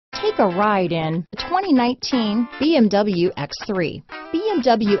Take a ride in the 2019 BMW X3.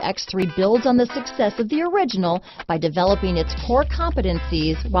 BMW X3 builds on the success of the original by developing its core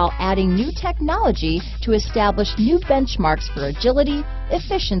competencies while adding new technology to establish new benchmarks for agility,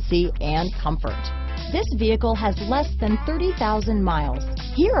 efficiency, and comfort. This vehicle has less than 30,000 miles.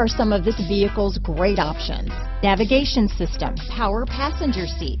 Here are some of this vehicle's great options: navigation system, power passenger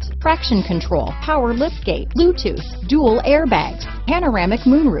seat, traction control, power liftgate, Bluetooth, dual airbags, panoramic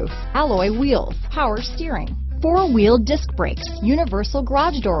moonroof, alloy wheels, power steering, four-wheel disc brakes, universal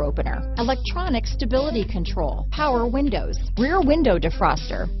garage door opener, electronic stability control, power windows, rear window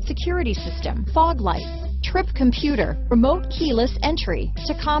defroster, security system, fog lights, trip computer, remote keyless entry,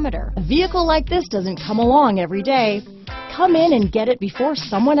 tachometer. A vehicle like this doesn't come along every day. Come in and get it before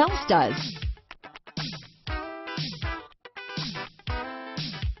someone else does.